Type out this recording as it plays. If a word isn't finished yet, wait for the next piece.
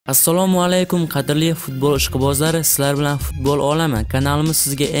Assalomu alaykum qadrli futbol ishqibozlari, sizlar bilan futbol olami. Kanalimiz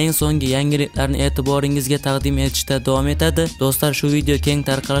sizga eng so'nggi yangiliklarni e'tiboringizga taqdim etishda davom etadi. Do'stlar, shu video keng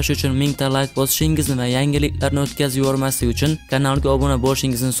tarqalishi uchun 1000 ta like bosishingizni va yangiliklarni o'tkazib yubormaslik uchun kanalga obuna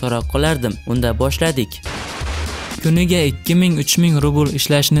bo'lishingizni so'rab qolardim. Unda boshladik. Kuniga 2000-3000 rubl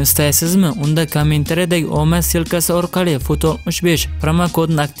ishlashni istaysizmi? Unda kommentariyadagi omad silkasi orqali FUT65 promo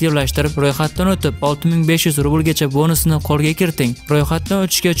kodini aktivlashtirib, ro'yxatdan o'tib 6500 rublgacha bonusini qo'lga kiriting. Ro'yxatdan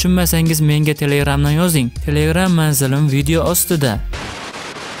o'tishga tushunmasangiz menga Telegramdan yozing. Telegram manzilim video ostida.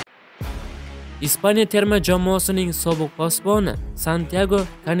 Ispaniya terma jamoasining sobiq posboni Santiago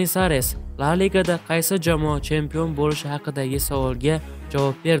Canizares La Ligada qaysi jamoa chempion bo'lishi haqidagi savolga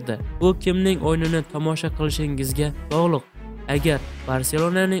javob berdi. Bu kimning o'yinini tomosha qilishingizga bog'liq. Agar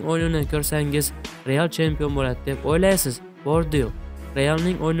Barselonaning o'yinini ko'rsangiz, Real chempion bo'ladi deb o'ylaysiz. Bordiu.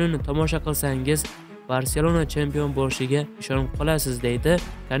 Realning o'yinini tomosha qilsangiz, Barselona chempion bo'lishiga ishonib qolasiz, deydi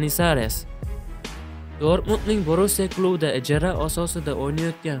Canizares. Dortmundning Borussia klubida ijara asosida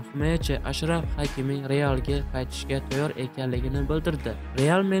o'ynayotgan himoyachi Ashraf Hakimi Realga qaytishga tayyor ekanligini bildirdi.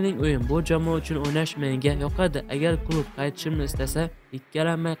 Real mening o'yin, bu jamoa uchun o'ynash menga yoqadi. Agar klub qaytishimni istasa,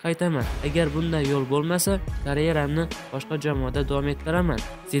 ikkilanmay qaytaman. Agar bunday yo'l bo'lmasa, karyeramni boshqa jamoada davom ettiraman.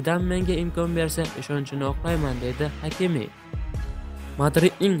 Zidan menga imkon bersa, ishonchini oqlayman, dedi Hakimi.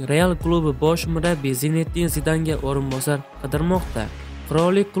 Madridning Real klubi bosh murabbiy Zinedin Zidanga o'rinbosar qidirmoqda.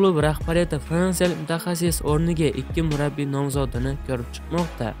 Qirollik klub rahbariyati fransiyalik mutaxassis o'rniga 2 murabbiy nomzodini ko'rib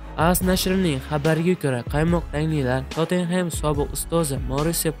chiqmoqda. AS nashrining xabariga ko'ra, qaymoq ranglilar Tottenham sobiq ustozi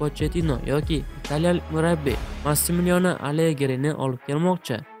Mauricio Pochettino yoki italiyalik murabbiy Massimiliano Allegrini olib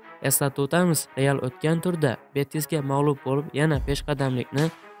kelmoqchi. Eslatib o'tamiz, Real o'tgan turda Betisga mag'lub bo'lib, yana peshqadamlikni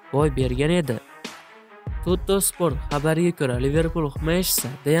boy bergan edi. Tutto Sport xabariga ko'ra, Liverpool himoyachisi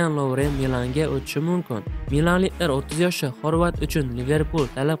Dejan Lovren Milanga o'tishi mumkin. Milanliklar 30 yoshli xorvat uchun Liverpool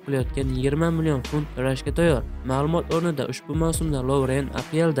talab qilayotgan 20 million funt to'lashga tayyor. Ma'lumot o'rnida ushbu mavsumda Lovren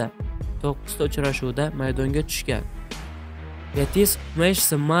APLda 9 ta uchrashuvda maydonga tushgan. Betis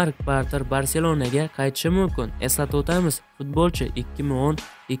himoyachisi Mark Barter Barselonaga qaytishi mumkin. Eslatib o'tamiz, futbolchi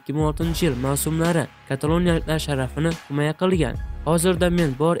 2010-2016 yil mavsumlari kataloniyaliklar sharafini himoya qilgan. Hozirda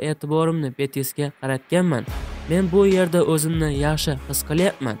men bor e'tiborimni Betisga qaratganman. Men bu yerda o'zimni yaxshi his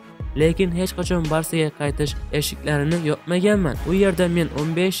qilyapman, lekin hech qachon Barsaga qaytish eshiklarini yopmaganman. U yerda men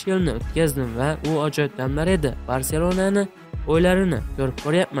 15 yilni o'tkazdim va u ajoyib damlar edi. Barselonani o'ylarini ko'rib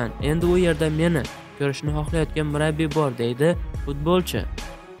ko'ryapman. Endi u yerda meni ko'rishni xohlayotgan murabbiy bor, deydi futbolchi.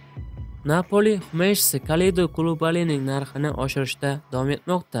 Napoli himoyachisi Kalidou Koulibalyning narxini oshirishda davom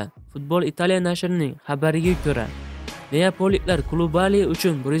etmoqda. Futbol Italiya nashrining xabariga ko'ra, Neapoliklar Koulibaly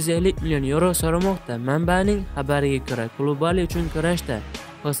uchun 150 million euro so'ramoqda. Manbaning xabariga ko'ra, Koulibaly uchun kurashda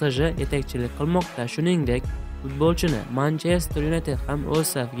PSG yetakchilik qilmoqda. Shuningdek, futbolchini Manchester United ham o'z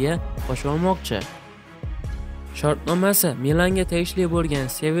safiga qo'shib olmoqchi. Shartnomasi Milanga tegishli bo'lgan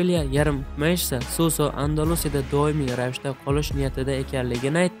Sevilla yarim himoyachisi Suso Andalusiyada doimiy ravishda qolish niyatida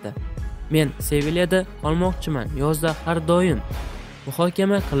ekanligini aytdi. Men Sevillada qolmoqchiman. Yozda har doim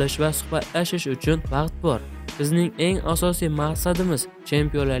muhokama qilish va suhbatlashish uchun vaqt bor. Bizning eng asosiy maqsadimiz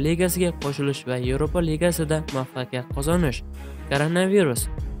Chempionlar Ligasiga qo'shilish va Yevropa Ligasida muvaffaqiyat qozonish. Koronavirus.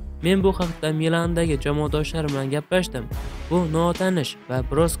 Men bu haqda Milandagi jamoadoshlarim bilan gaplashdim. Bu notanish va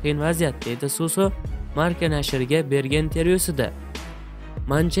biroz qiyin vaziyat, dedi Suso Marca nashriga bergan intervyusida.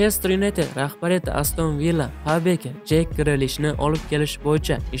 Manchester United rahbariyati Aston Villa Fabeka Jack Grealishni olib kelish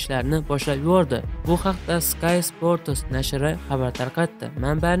bo'yicha ishlarni boshlab yubordi. Bu haqda Sky Sports nashri xabar tarqatdi.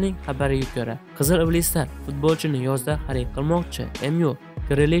 Manbaning xabariga ko'ra, Qizil iblislar futbolchini yozda xarid qilmoqchi. MU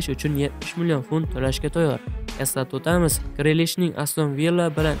Grealish uchun 70 million funt to'lashga tayyor. Eslatib o'tamiz, Grealishning Aston Villa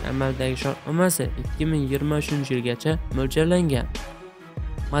bilan amaldagi shartnomasi 2023-yilgacha mo'ljallangan.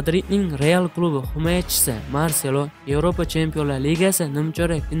 Madridning Real klubi himoyachisi Marcelo Yevropa Chempionlar Ligasi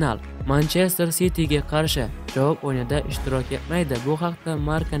nimchorak final Manchester Cityga qarshi javob o'yinida ishtirok etmaydi. Bu haqda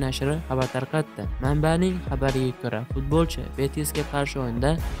Marca nashri xabar tarqatdi. Manbaning xabariga ko'ra, futbolchi Betisga qarshi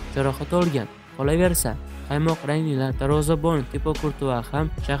o'yinda jarohat olgan. Qolaversa, qaymoq ranglilar darvozabon Thibaut Courtois ham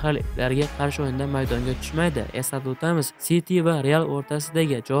shaharliklarga qarshi o'yinda maydonga tushmaydi. Eslatib o'tamiz, City va Real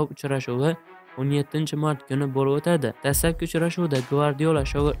o'rtasidagi javob uchrashuvi 17 mart kuni bo'lib o'tadi. Dastlabki uchrashuvda Guardiola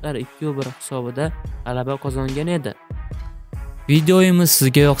shogirdlari 2-1 hisobida g'alaba qozongan edi. Videoyimiz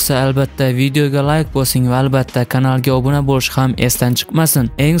sizga yoqsa, albatta videoga like bosing va albatta kanalga obuna bo'lish ham esdan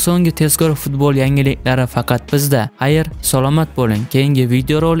chiqmasin. Eng so'nggi tezkor futbol yangiliklari faqat bizda. Xayr, salomat bo'ling. Keyingi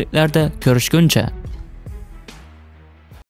video roliklarda ko'rishguncha